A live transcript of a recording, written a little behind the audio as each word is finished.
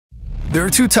There are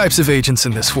two types of agents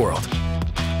in this world.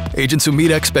 Agents who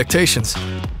meet expectations,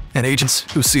 and agents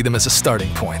who see them as a starting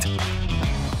point.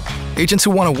 Agents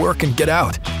who want to work and get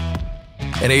out,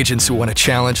 and agents who want to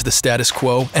challenge the status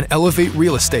quo and elevate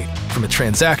real estate from a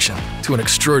transaction to an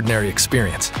extraordinary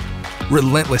experience.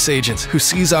 Relentless agents who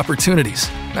seize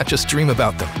opportunities, not just dream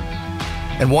about them,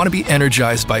 and want to be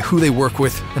energized by who they work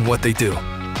with and what they do.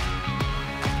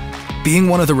 Being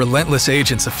one of the relentless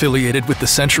agents affiliated with the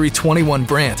Century 21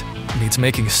 brand means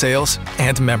making sales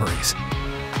and memories.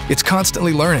 It's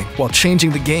constantly learning while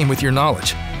changing the game with your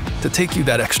knowledge to take you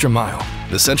that extra mile.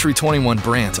 The Century 21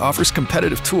 brand offers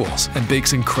competitive tools and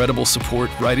bakes incredible support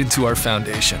right into our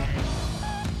foundation.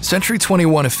 Century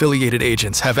 21 affiliated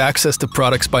agents have access to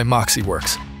products by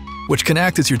MoxieWorks, which can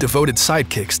act as your devoted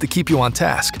sidekicks to keep you on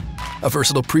task, a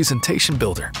versatile presentation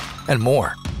builder, and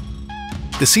more.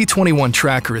 The C21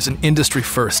 Tracker is an industry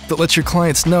first that lets your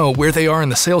clients know where they are in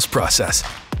the sales process.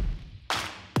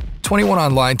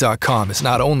 21online.com is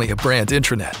not only a brand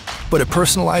intranet, but a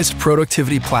personalized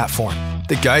productivity platform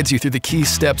that guides you through the key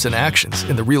steps and actions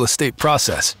in the real estate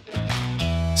process.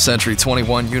 Century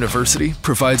 21 University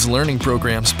provides learning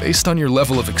programs based on your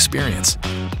level of experience,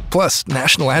 plus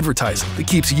national advertising that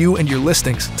keeps you and your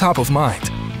listings top of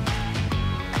mind.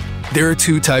 There are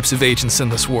two types of agents in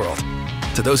this world.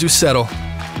 To those who settle,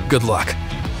 good luck.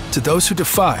 To those who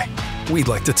defy, we'd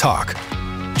like to talk.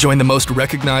 Join the most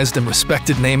recognized and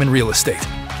respected name in real estate,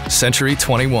 Century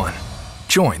 21.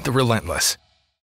 Join the relentless.